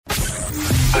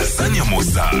Azania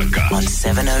Mosaka on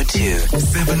 702.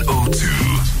 702.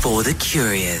 For the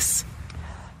curious.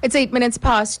 It's 8 minutes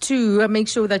past 2. Make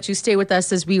sure that you stay with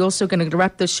us as we also going to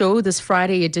wrap the show, this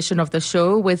Friday edition of the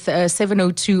show with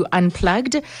 702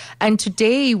 Unplugged. And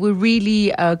today we're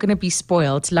really going to be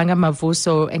spoiled. Langa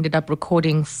Mavoso ended up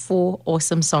recording 4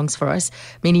 awesome songs for us,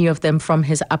 many of them from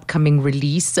his upcoming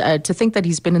release. To think that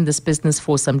he's been in this business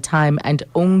for some time and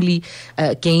only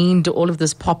gained all of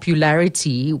this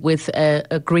popularity with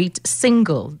a great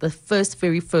single, the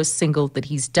very first single that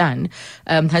he's done,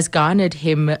 has garnered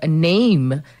him a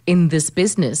name in this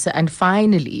business. And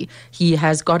finally, he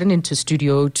has gotten into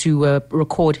studio to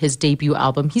record his debut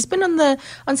album. He's been on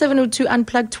 702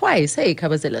 Unplugged twice. Hey,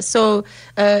 Kabazela. So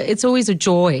it's always a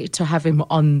joy to have him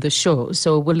on the show.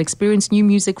 So we'll experience new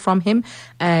music from him.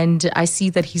 And I see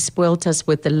that he spoilt us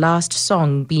with the last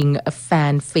song being a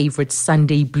fan favorite,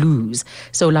 Sunday Blues.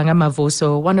 So Langa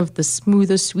Mavoso, one of the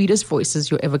smoothest, sweetest voices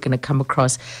you're ever going to come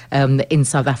across in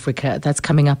South Africa. That's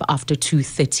coming up after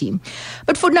 2:30.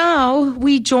 But for now,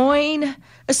 we join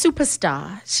a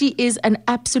superstar. She is an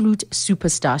absolute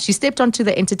superstar. She stepped onto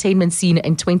the entertainment scene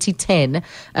in 2010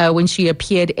 when she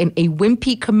appeared in a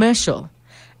Wimpy commercial.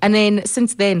 And then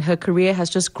since then, her career has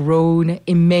just grown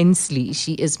immensely.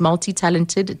 She is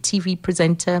multi-talented, TV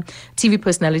presenter, TV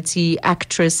personality,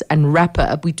 actress, and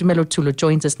rapper. Boitumelo Thulo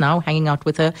joins us now, hanging out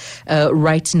with her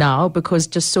right now, because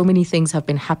just so many things have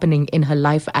been happening in her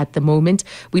life at the moment.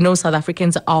 We know South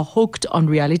Africans are hooked on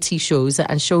reality shows,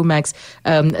 and Showmax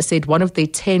said one of their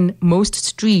 10 most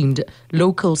streamed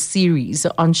local series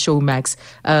on Showmax,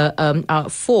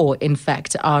 4, in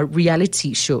fact, are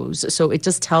reality shows. So it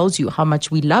just tells you how much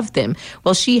we love them.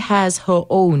 Well, she has her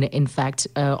own, in fact,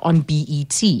 on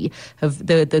BET.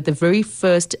 The very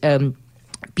first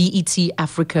BET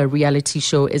Africa reality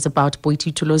show is about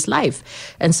Boitumelo Thulo's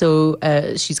life. And so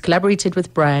she's collaborated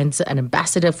with brands, an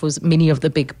ambassador for many of the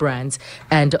big brands,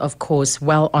 and of course,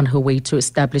 well on her way to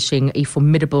establishing a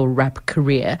formidable rap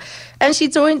career. And she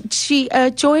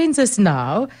joins us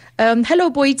now. Hello,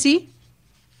 Boiti.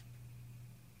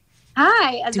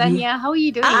 Hi, Azania. How are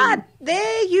you doing?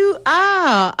 There you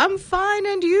are. I'm fine,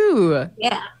 and you?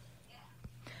 Yeah.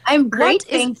 I'm great,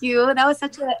 thank you. That was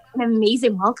such an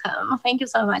amazing welcome. Thank you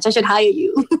so much. I should hire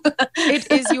you.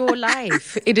 It is your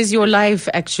life. It is your life,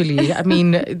 actually. I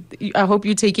mean, I hope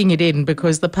you're taking it in,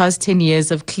 because the past 10 years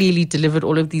have clearly delivered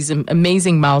all of these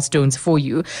amazing milestones for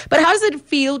you. But how does it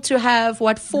feel to have,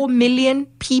 4 million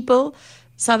people,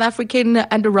 South African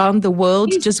and around the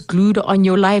world, just glued on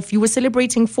your life? You were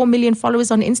celebrating 4 million followers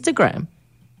on Instagram.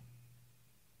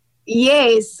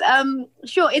 Yes,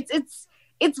 sure.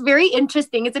 It's very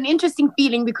interesting. It's an interesting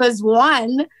feeling because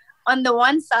on the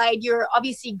one side, you're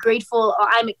obviously grateful. Or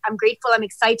I'm grateful. I'm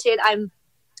excited. I'm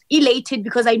elated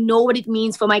because I know what it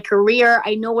means for my career.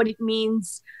 I know what it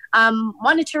means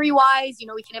monetary wise.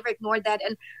 We can never ignore that.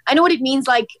 And I know what it means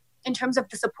like in terms of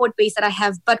the support base that I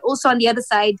have. But also on the other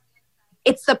side,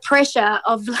 it's the pressure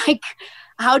of like,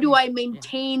 how do I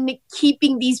maintain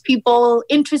keeping these people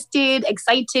interested,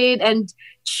 excited, and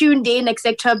tuned in,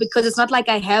 etc. Because it's not like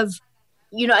I have,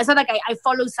 it's not like I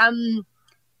follow some,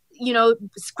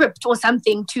 script or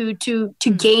something to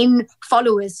gain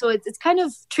followers. So it's kind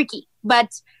of tricky. But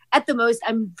at the most,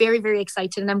 I'm very, very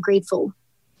excited and I'm grateful.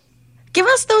 Give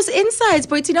us those insights,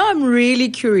 Boiti. Now I'm really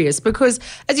curious because,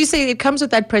 as you say, it comes with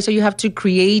that pressure. You have to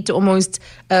create almost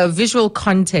visual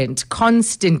content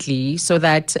constantly so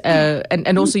that,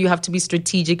 and also you have to be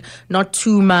strategic, not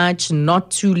too much,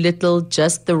 not too little,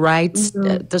 just the right,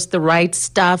 just the right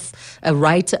stuff, a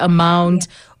right amount.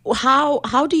 Yeah.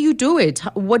 How do you do it?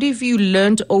 What have you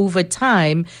learned over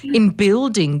time in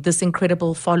building this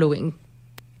incredible following?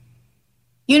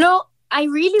 I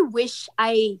really wish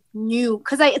I knew,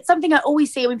 because it's something I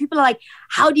always say when people are like,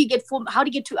 how do you get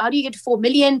to 4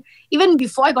 million? Even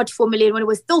before I got to 4 million, when it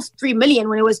was still 3 million,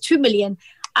 when it was 2 million,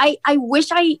 I wish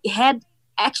I had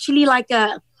actually like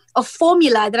a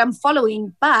formula that I'm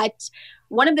following. But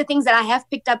one of the things that I have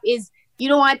picked up is,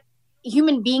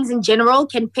 human beings in general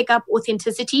can pick up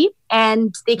authenticity,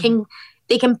 and they can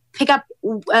pick up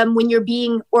when you're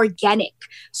being organic.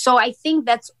 So I think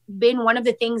that's been one of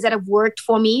the things that have worked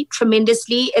for me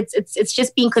tremendously. It's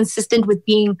just being consistent with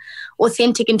being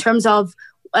authentic in terms of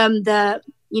the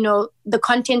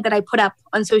content that I put up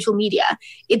on social media.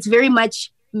 It's very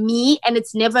much me, and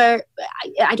it's never,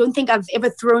 I don't think I've ever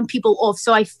thrown people off.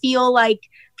 So I feel like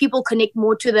people connect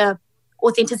more to the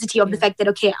authenticity of the fact that,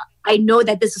 okay, I know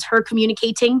that this is her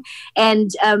communicating, and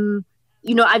I'm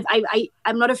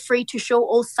not afraid to show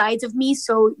all sides of me.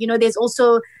 So, there's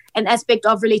also an aspect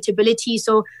of relatability.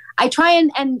 So I try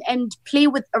and play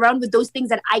around with those things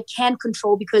that I can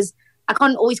control, because I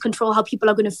can't always control how people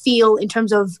are going to feel in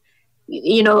terms of,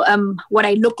 what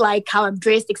I look like, how I'm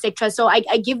dressed, etc. So I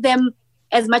give them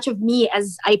as much of me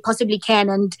as I possibly can.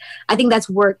 And I think that's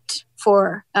worked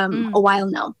for a while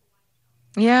now.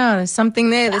 Yeah, there's something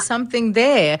there. There's something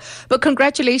there. But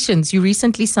congratulations. You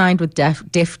recently signed with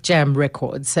Def Jam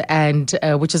Records, and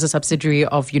which is a subsidiary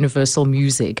of Universal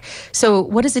Music. So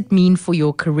what does it mean for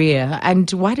your career?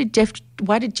 And why did Def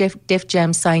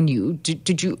Jam sign you?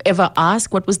 Did you ever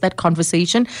ask? What was that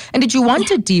conversation? And did you want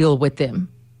to deal with them?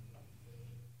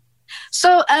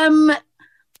 So,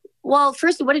 well,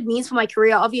 firstly, what it means for my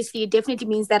career, obviously, it definitely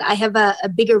means that I have a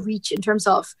bigger reach in terms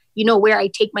of, where I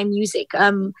take my music,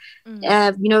 throughout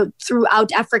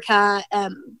Africa,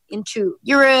 into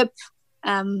Europe,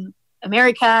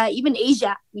 America, even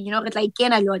Asia, like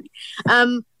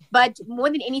but more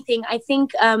than anything, I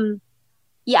think, I'm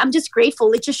just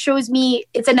grateful. It just shows me,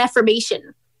 it's an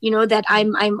affirmation, that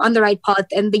I'm on the right path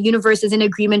and the universe is in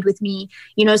agreement with me,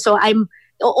 so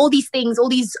all these things, all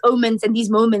these omens and these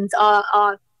moments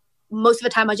are most of the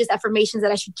time are just affirmations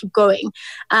that I should keep going.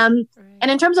 And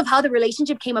in terms of how the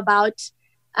relationship came about,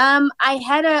 I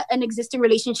had an existing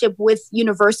relationship with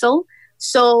Universal.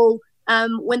 So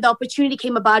when the opportunity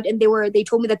came about and they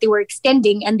told me that they were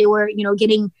extending and they were,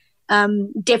 getting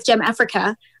Def Jam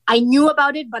Africa, I knew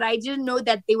about it, but I didn't know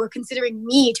that they were considering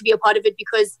me to be a part of it,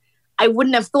 because I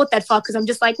wouldn't have thought that far, because I'm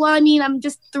just like, well, I'm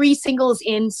just 3 singles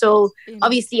in, so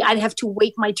obviously I'd have to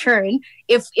wait my turn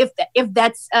if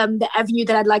that's the avenue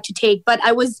that I'd like to take. But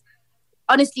I was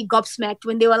honestly gobsmacked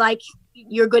when they were like,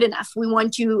 you're good enough. We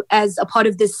want you as a part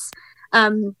of this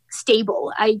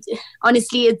stable.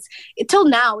 Honestly, till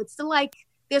now, it's still like,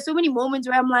 there's so many moments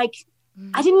where I'm like,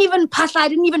 I didn't even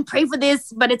pray for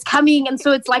this, but it's coming. And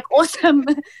so it's like awesome.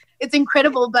 It's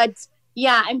incredible. But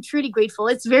yeah, I'm truly grateful.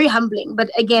 It's very humbling. But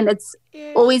again, it's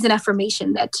always an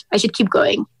affirmation that I should keep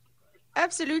going.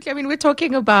 Absolutely. I mean, we're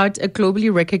talking about a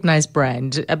globally recognized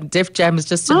brand. Def Jam is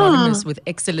just synonymous with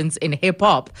excellence in hip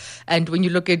hop. And when you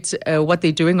look at what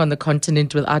they're doing on the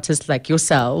continent with artists like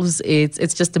yourselves,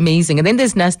 it's just amazing. And then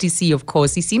there's Nasty C, of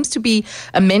course. He seems to be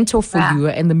a mentor for you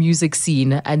in the music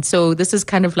scene. And so this is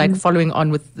kind of like following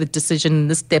on with the decision,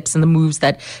 the steps and the moves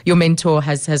that your mentor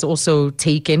has also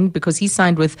taken, because he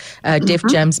signed with Def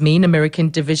Jam's main American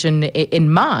division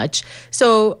in March.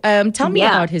 So tell me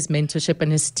about his mentorship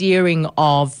and his steering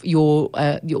of your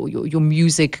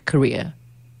music career.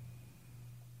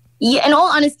 Yeah, in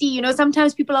all honesty,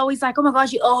 sometimes people are always like, oh my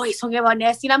gosh, you're always talking about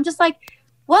Nasty. And I'm just like,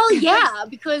 well, yeah,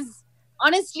 because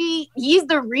honestly, he's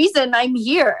the reason I'm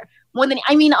here.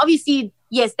 Obviously,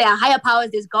 yes, there are higher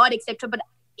powers, there's God, etc. But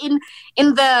in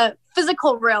the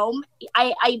physical realm,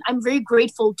 I'm very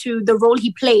grateful to the role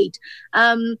he played.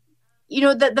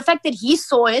 The fact that he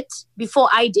saw it before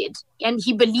I did, and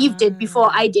he believed it before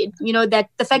I did, that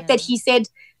the fact that he said,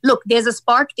 look, there's a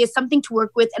spark, there's something to work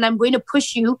with, and I'm going to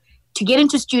push you to get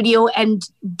into studio and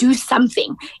do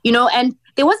something, and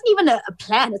there wasn't even a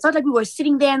plan. It's not like we were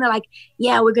sitting there and they're like,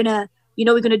 yeah, we're going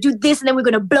to do this and then we're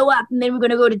going to blow up and then we're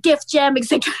going to go to Def Jam,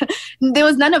 etc. There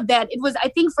was none of that. It was, I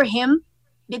think for him,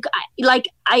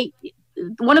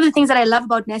 one of the things that I love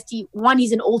about Nasty, one,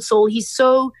 he's an old soul. He's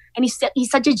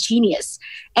such a genius.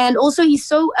 And also he's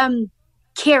so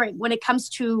caring when it comes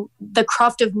to the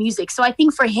craft of music. So I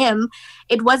think for him,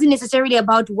 it wasn't necessarily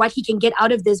about what he can get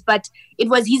out of this, but it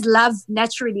was his love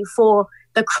naturally for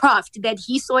the craft, that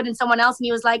he saw it in someone else and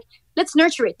he was like, let's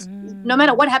nurture it. No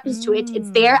matter what happens to it,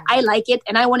 it's there. I like it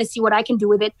and I want to see what I can do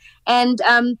with it. And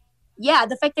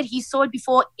the fact that he saw it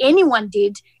before anyone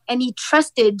did and he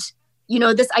trusted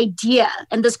this idea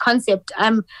and this concept,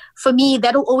 for me,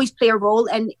 that'll always play a role,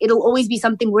 and it'll always be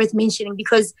something worth mentioning,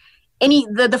 because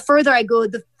the further I go,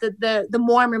 the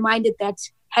more I'm reminded that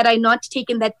had I not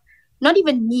taken that, not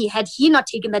even me, had he not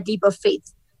taken that leap of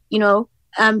faith,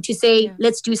 to say,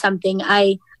 let's do something,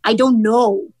 I don't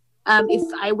know if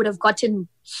I would have gotten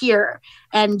here.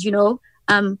 And, so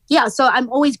I'm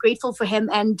always grateful for him.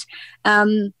 And,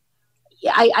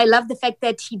 I love the fact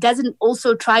that he doesn't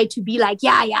also try to be like,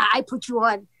 I put you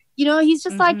on. He's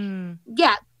just like,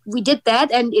 we did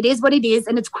that and it is what it is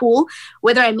and it's cool.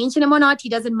 Whether I mention him or not, he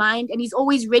doesn't mind. And he's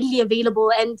always readily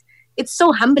available. And it's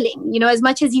so humbling. As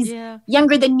much as he's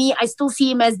younger than me, I still see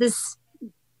him as this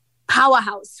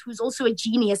powerhouse who's also a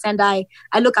genius. And I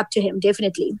look up to him,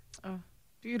 definitely.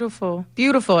 Beautiful,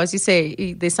 beautiful. As you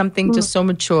say, there's something just so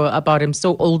mature about him,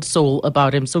 so old soul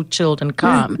about him, so chilled and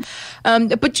calm.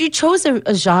 But you chose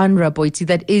a genre, Boity,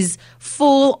 that is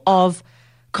full of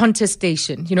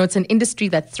contestation. It's an industry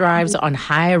that thrives on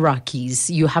hierarchies.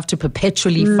 You have to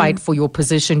perpetually fight for your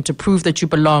position to prove that you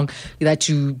belong, that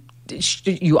you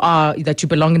you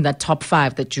belong in that top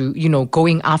 5, that you know,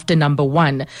 going after number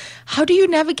 1. How do you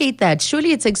navigate that?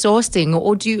 Surely it's exhausting,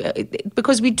 or do you,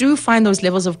 because we do find those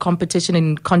levels of competition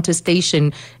and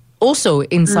contestation also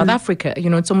in South Africa. You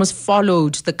know, it's almost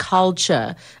followed the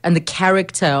culture and the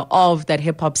character of that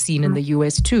hip hop scene in the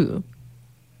US too.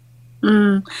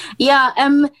 Yeah.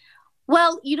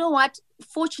 Well, you know what?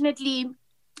 Fortunately,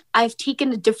 I've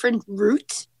taken a different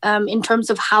route in terms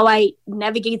of how I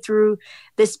navigate through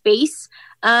the space.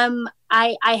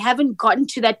 I haven't gotten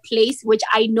to that place, which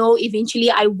I know eventually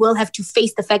I will have to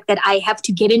face the fact that I have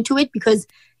to get into it, because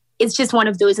it's just one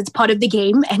of those. It's part of the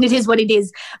game, and it is what it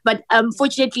is. But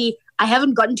fortunately, I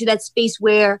haven't gotten to that space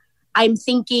where I'm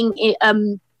thinking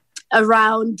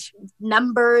around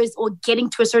numbers or getting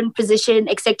to a certain position,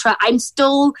 etc. I'm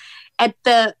still at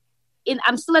that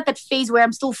phase where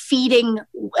I'm still feeding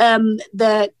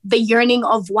the yearning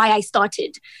of why I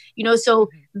started. You know, so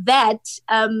that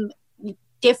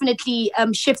definitely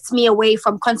shifts me away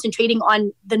from concentrating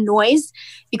on the noise,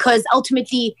 because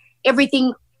ultimately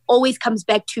everything always comes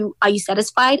back to, are you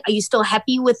satisfied? Are you still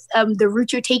happy with the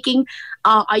route you're taking?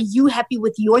 Are you happy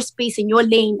with your space and your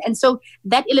lane? And so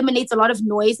that eliminates a lot of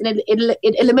noise, and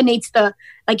it eliminates the,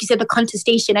 like you said, the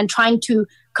contestation and trying to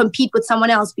compete with someone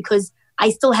else, because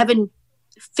I still haven't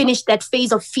finished that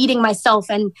phase of feeding myself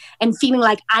and feeling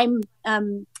like I'm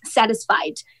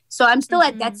satisfied. So I'm still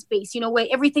at that space, you know, where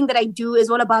everything that I do is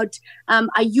all about,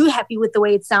 are you happy with the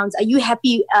way it sounds? Are you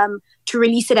happy to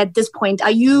release it at this point?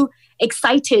 Are you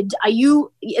excited?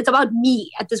 It's about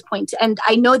me at this point. And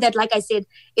I know that, like I said,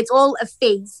 it's all a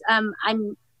phase.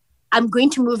 I'm going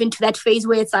to move into that phase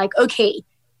where it's like, okay,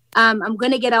 I'm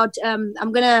going to get out, I'm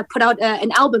going to put out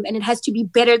an album, and it has to be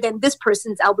better than this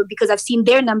person's album because I've seen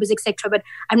their numbers, etc. But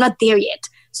I'm not there yet.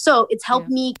 So it's helped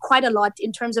me quite a lot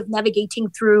in terms of navigating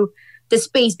through the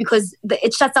space, because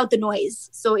it shuts out the noise.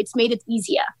 So it's made it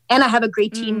easier. And I have a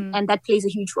great team, and that plays a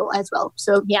huge role as well.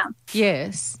 So, yeah.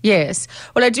 Yes.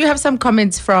 Well, I do have some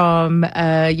comments from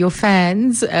your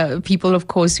fans, people, of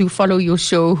course, who follow your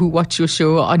show, who watch your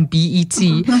show on BET.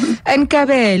 And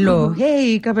Kabelo,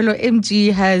 Kabelo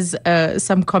MG has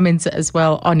some comments as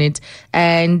well on it.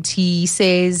 And he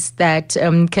says that,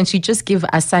 can she just give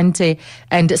Asante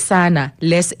and Sana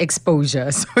less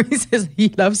exposure? So he says he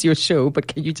loves your show, but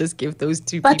can you just give those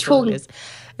two people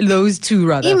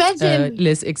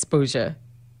less exposure?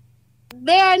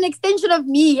 They're an extension of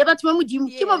me.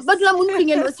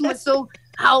 So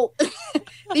how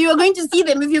you are going to see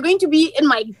them if you're going to be in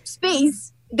my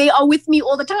space? They are with me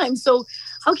all the time. So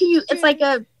how can you? It's like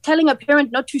telling a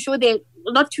parent not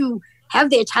to have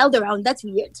their child around. That's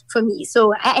weird for me.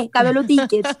 So Kabelo,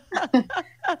 take it.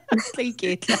 Take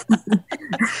it.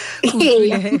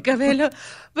 Kabelo.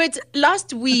 But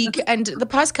last week and the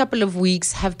past couple of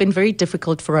weeks have been very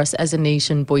difficult for us as a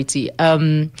nation, Boity.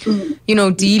 You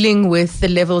know, dealing with the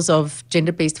levels of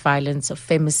gender-based violence, of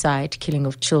femicide, killing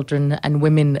of children and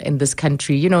women in this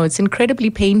country. You know, it's incredibly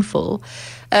painful.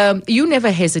 You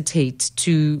never hesitate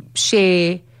to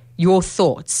share your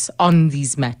thoughts on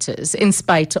these matters in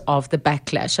spite of the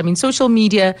backlash. I mean, social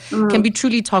media can be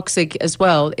truly toxic as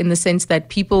well, in the sense that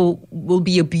people will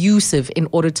be abusive in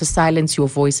order to silence your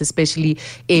voice, especially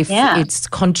if it's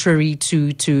contrary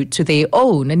to their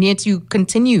own. And yet you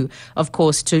continue, of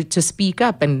course, to speak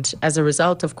up. And as a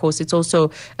result, of course, it's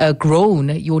also grown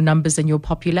your numbers and your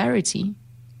popularity.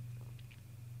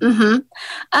 Well,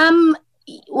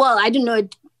 I don't know.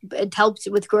 It helped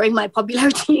with growing my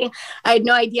popularity. I had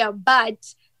no idea.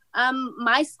 But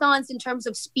my stance in terms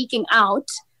of speaking out,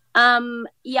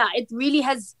 it really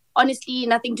has honestly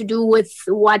nothing to do with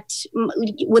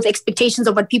with expectations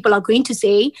of what people are going to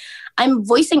say. I'm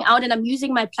voicing out and I'm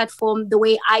using my platform the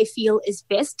way I feel is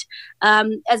best.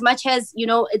 As much as, you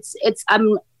know,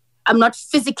 I'm not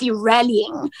physically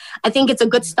rallying. I think it's a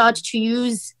good start to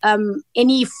use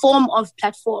any form of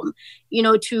platform, you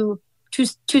know, to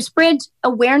spread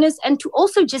awareness and to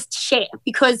also just share,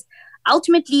 because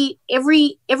ultimately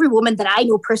every woman that I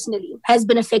know personally has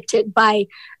been affected by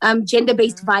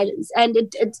gender-based violence, and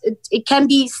it can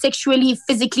be sexually,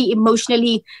 physically,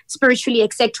 emotionally, spiritually,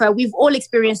 etc. We've all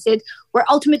experienced it. We're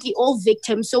ultimately all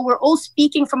victims, so we're all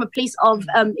speaking from a place of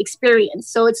experience.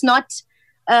 So it's not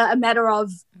a matter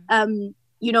of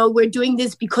you know, we're doing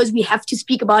this because we have to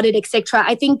speak about it, etc.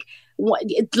 I think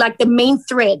it's like the main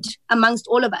thread amongst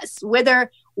all of us, whether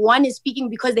one is speaking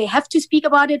because they have to speak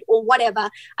about it or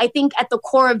whatever. I think at the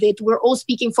core of it, we're all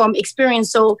speaking from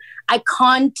experience. So I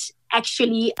can't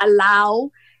actually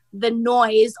allow the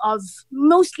noise of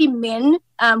mostly men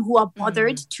who are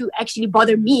bothered to actually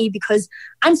bother me, because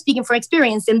I'm speaking from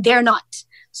experience and they're not.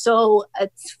 So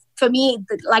for me,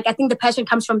 like, I think the passion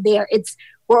comes from there. It's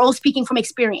we're all speaking from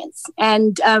experience,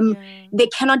 and there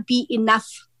cannot be enough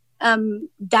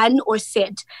done or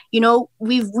said.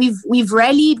 We've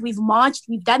rallied, we've marched,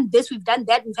 we've done this, we've done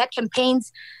that, we've had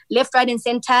campaigns left, right, and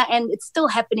center, and it's still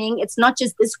happening. It's not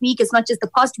just this week, it's not just the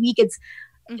past week, it's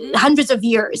hundreds of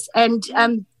years, and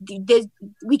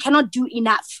we cannot do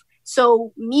enough.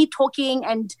 So me talking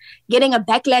and getting a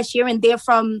backlash here and there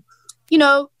from,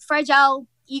 fragile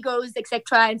egos, etc.,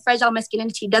 and fragile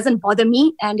masculinity doesn't bother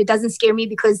me, and it doesn't scare me,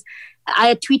 because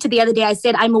I tweeted the other day, I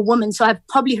said I'm a woman, so I've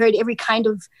probably heard every kind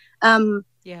of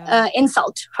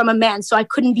insult from a man, so I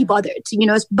couldn't be bothered,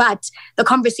 but the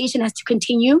conversation has to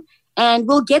continue, and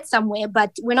we'll get somewhere,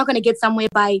 but we're not going to get somewhere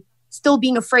by still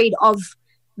being afraid of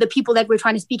the people that we're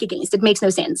trying to speak against. It makes no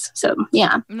sense. So,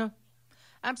 yeah. No.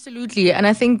 Absolutely. And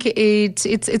I think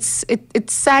it's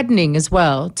saddening as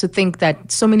well to think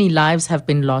that so many lives have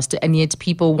been lost, and yet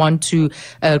people want to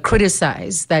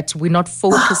criticize that we're not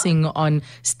focusing on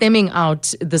stemming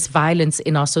out this violence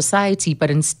in our society,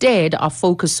 but instead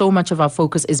so much of our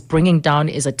focus is bringing down,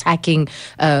 is attacking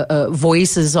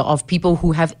voices of people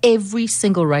who have every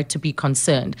single right to be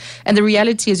concerned. And the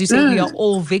reality, as you say, we are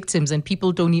all victims, and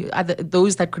people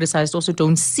those that criticized also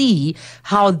don't see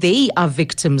how they are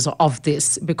victims of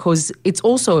this, because it's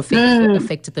also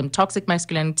affected them. Toxic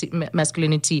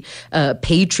masculinity,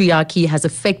 patriarchy has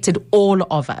affected all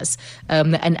of us,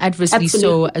 and adversely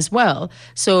so as well.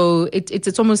 So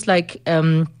it's almost like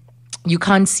you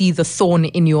can't see the thorn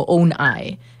in your own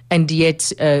eye, and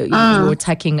yet you're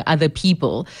attacking other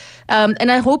people.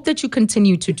 And I hope that you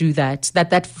continue to do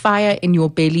that fire in your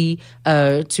belly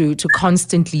to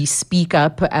constantly speak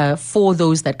up for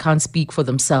those that can't speak for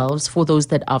themselves, for those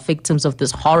that are victims of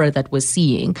this horror that we're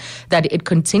seeing, that it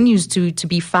continues to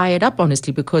be fired up,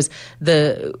 honestly, because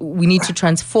we need to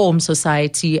transform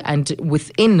society, and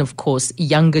within, of course,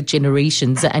 younger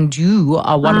generations. And you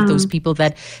are one of those people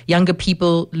that younger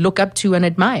people look up to and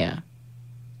admire.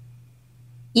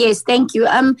 Yes, thank you.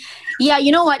 Yeah, you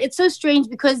know what? It's so strange,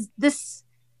 because this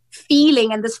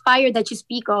feeling and this fire that you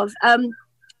speak of,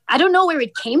 I don't know where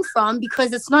it came from,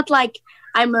 because it's not like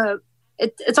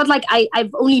it's not like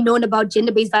I've only known about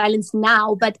gender-based violence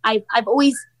now, but I've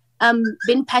always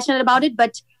been passionate about it.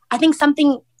 But I think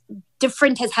something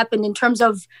different has happened in terms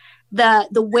of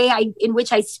the way in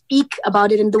which I speak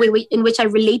about it, and the way in which I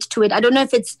relate to it. I don't know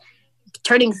if it's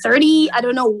turning 30. I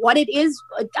don't know what it is.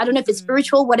 I don't know if it's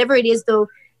spiritual, whatever it is, though.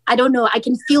 I don't know. I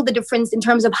can feel the difference in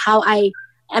terms of how I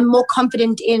am more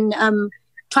confident in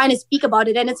trying to speak about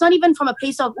it. And it's not even from a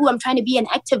place of, I'm trying to be an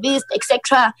activist,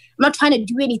 etc. I'm not trying to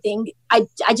do anything. I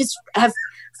just have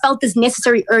felt this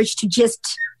necessary urge to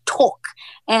just talk.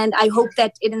 And I hope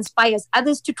that it inspires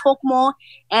others to talk more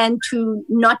and to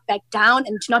not back down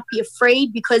and to not be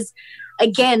afraid, because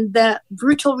again, the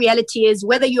brutal reality is,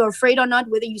 whether you're afraid or not,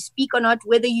 whether you speak or not,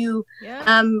 whether you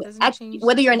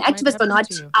whether you're an activist or not,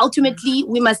 ultimately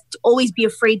we must always be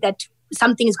afraid that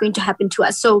something is going to happen to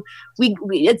us. So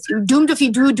it's doomed if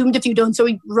you do, doomed if you don't. So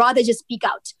we rather just speak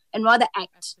out and rather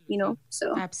act.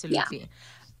 So absolutely. Yeah.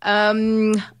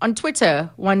 On Twitter,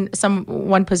 one person,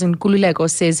 Kululeko,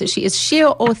 says she is sheer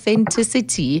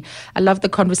authenticity. I love the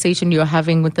conversation you're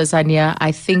having with Azania.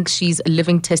 I think she's a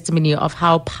living testimony of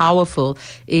how powerful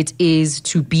it is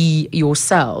to be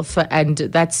yourself, and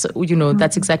that's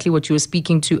that's exactly what you were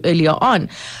speaking to earlier on.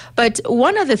 But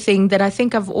one other thing that I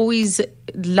think I've always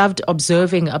loved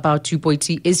observing about you,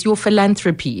 Boity, is your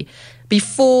philanthropy.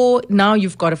 Before now,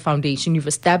 you've got a foundation. You've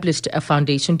established a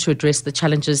foundation to address the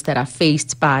challenges that are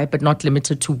faced by, but not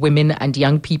limited to, women and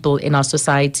young people in our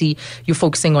society. You're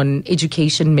focusing on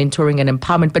education, mentoring, and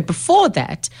empowerment. But before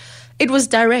that, it was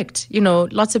direct.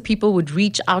 Lots of people would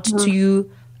reach out to you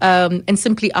and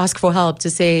simply ask for help, to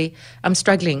say, I'm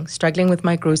struggling with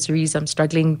my groceries. I'm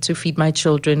struggling to feed my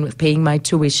children, with paying my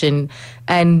tuition.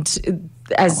 And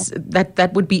as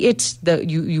that would be it.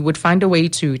 You would find a way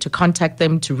to contact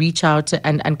them, to reach out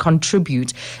and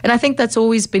contribute. And I think that's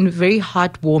always been very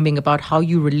heartwarming about how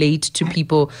you relate to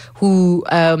people who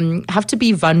have to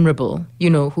be vulnerable,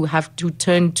 who have to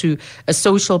turn to a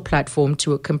social platform,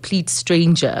 to a complete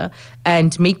stranger,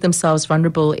 and make themselves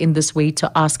vulnerable in this way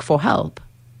to ask for help.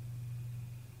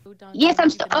 Yes, I'm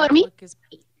still on. Me?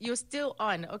 You're still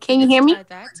on. Okay, can you hear me?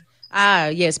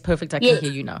 Yes, perfect. I can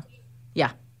hear you now.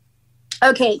 Yeah.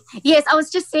 Okay. Yes, I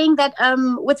was just saying that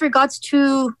with regards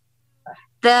to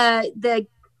the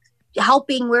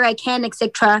helping where I can,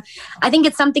 etc. I think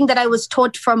it's something that I was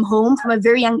taught from home from a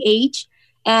very young age,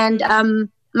 and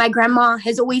my grandma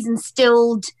has always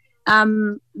instilled,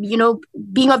 being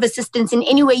of assistance in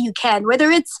any way you can, whether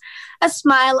it's a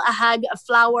smile, a hug, a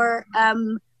flower,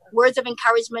 words of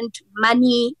encouragement,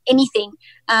 money, anything.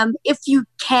 If you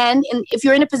can, and if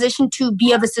you're in a position to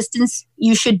be of assistance,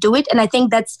 you should do it. And I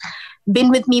think that's been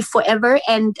with me forever.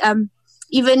 And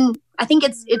even I think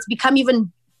it's become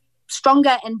even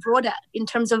stronger and broader in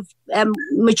terms of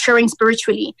maturing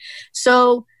spiritually.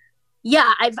 So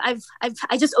yeah,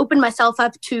 I just opened myself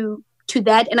up to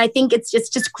that, and I think it's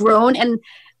just grown. And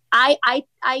I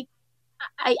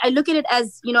look at it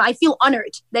as, I feel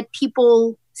honored that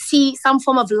people see some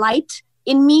form of light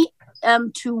in me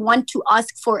to want to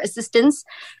ask for assistance.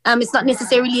 It's not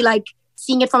necessarily like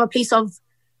seeing it from a place of,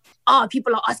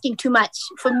 people are asking too much.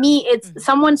 For me, it's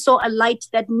someone saw a light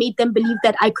that made them believe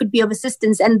that I could be of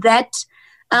assistance. And that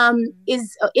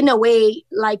is in a way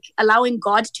like allowing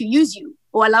God to use you,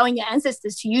 or allowing your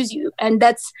ancestors to use you. And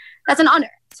that's an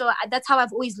honor. So that's how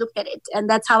I've always looked at it. And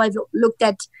that's how I've looked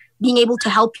at being able to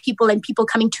help people and people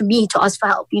coming to me to ask for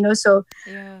help, So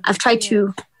I've tried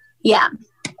to,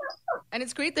 And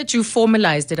it's great that you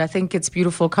formalized it. I think it's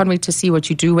beautiful. Can't wait to see what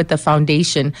you do with the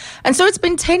foundation. And so it's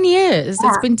been 10 years. Yeah.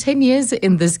 It's been 10 years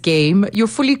in this game. You're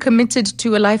fully committed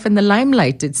to a life in the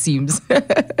limelight, it seems.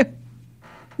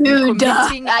 Dude,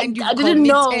 I didn't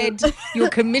know. You're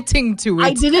committing to it.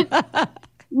 I didn't.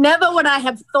 Never would I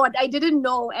have thought. I didn't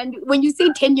know. And when you say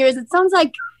 10 years, it sounds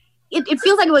like, it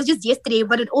feels like it was just yesterday,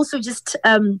 but it also just,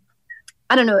 I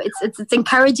don't know, it's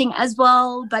encouraging as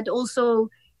well, but also,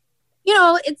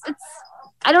 it's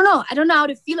I don't know how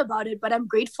to feel about it, but I'm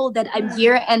grateful that I'm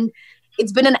here, and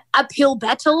it's been an uphill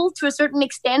battle to a certain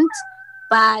extent,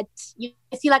 but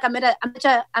I feel like I'm at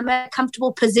a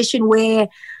comfortable position where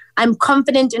I'm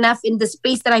confident enough in the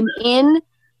space that I'm in,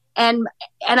 and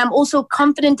I'm also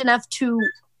confident enough to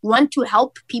want to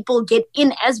help people get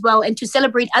in as well, and to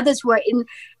celebrate others who are in,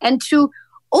 and to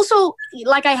also,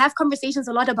 like, I have conversations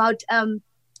a lot about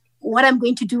what I'm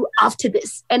going to do after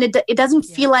this, and it doesn't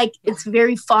feel like it's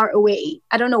very far away.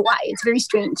 I don't know why. It's very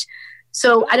strange.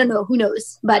 So I don't know. Who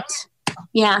knows? But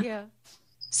yeah.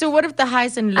 So what have the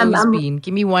highs and lows been?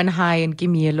 Give me one high and give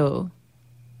me a low.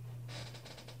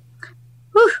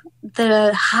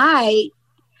 The high.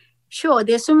 Sure,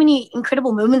 there's so many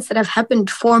incredible moments that have happened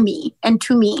for me and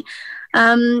to me.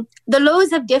 The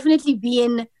lows have definitely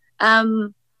been,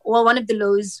 one of the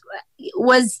lows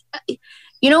was,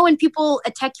 when people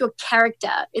attack your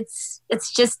character, it's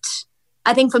just,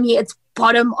 I think for me, it's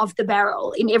bottom of the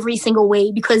barrel in every single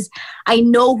way, because I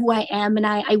know who I am, and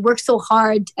I work so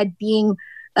hard at being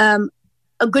a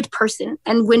good person.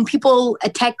 And when people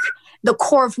attack the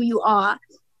core of who you are,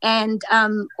 and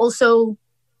also,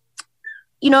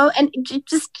 and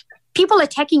just people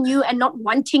attacking you and not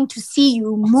wanting to see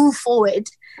you move forward.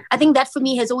 I think that for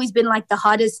me has always been like the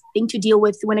hardest thing to deal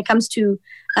with when it comes to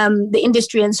the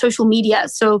industry and social media.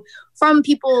 So from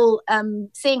people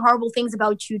saying horrible things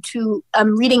about you to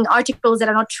reading articles that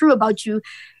are not true about you,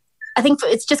 I think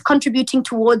it's just contributing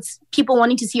towards people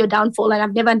wanting to see your downfall. And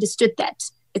I've never understood that.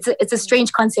 It's a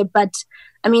strange concept, but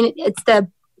I mean, it's the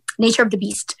nature of the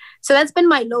beast. So that's been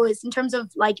my lowest in terms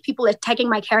of like people attacking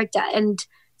my character and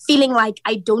feeling like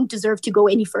I don't deserve to go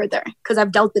any further because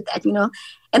I've dealt with that,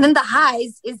 And then the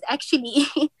highs is actually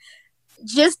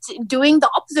just doing the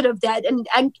opposite of that and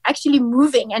actually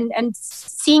moving and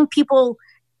seeing people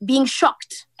being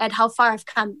shocked at how far I've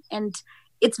come. And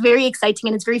it's very exciting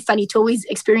and it's very funny to always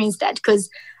experience that, because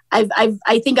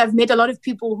I think I've met a lot of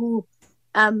people who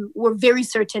were very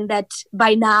certain that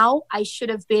by now I should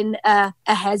have been a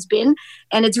has-been.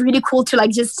 And it's really cool to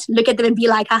like just look at them and be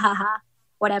like, ha ha ha,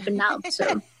 what happened now?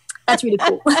 So that's really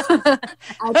cool. I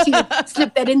actually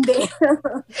slipped that in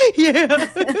there. Yeah,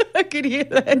 I could hear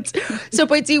that. So,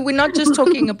 Boity, we're not just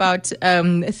talking about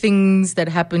things that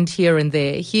happened here and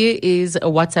there. Here is a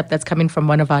WhatsApp that's coming from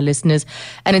one of our listeners.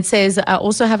 And it says, I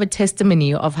also have a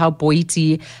testimony of how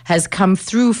Boity has come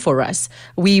through for us.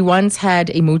 We once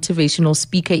had a motivational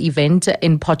speaker event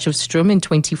in Potchefstroom in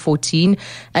 2014.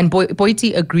 And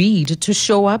Boity agreed to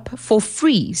show up for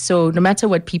free. So no matter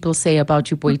what people say about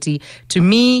you, Boity, to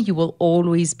me, you will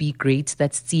always be great.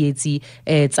 That's Tsietsi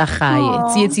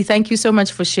Tsagaye. Tsietsi, thank you so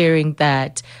much for sharing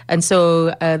that. And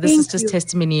so this is just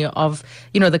testimony of,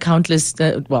 the countless,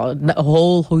 a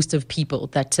whole host of people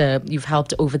that you've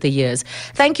helped over the years.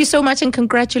 Thank you so much and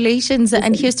congratulations.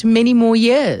 And here's to many more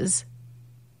years.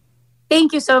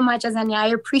 Thank you so much, Azania. I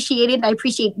appreciate it. I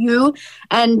appreciate you.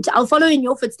 And I'll follow in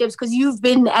your footsteps because you've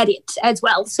been at it as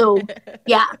well. So,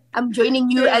 yeah, I'm joining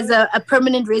you as a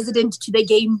permanent resident to the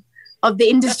game of the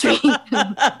industry.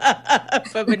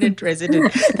 Permanent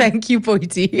resident. Thank you,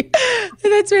 Boity.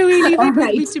 That's where we leave it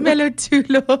with Tumelo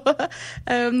Tulo.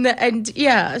 And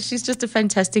yeah, she's just a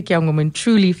fantastic young woman,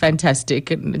 truly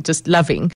fantastic and just loving.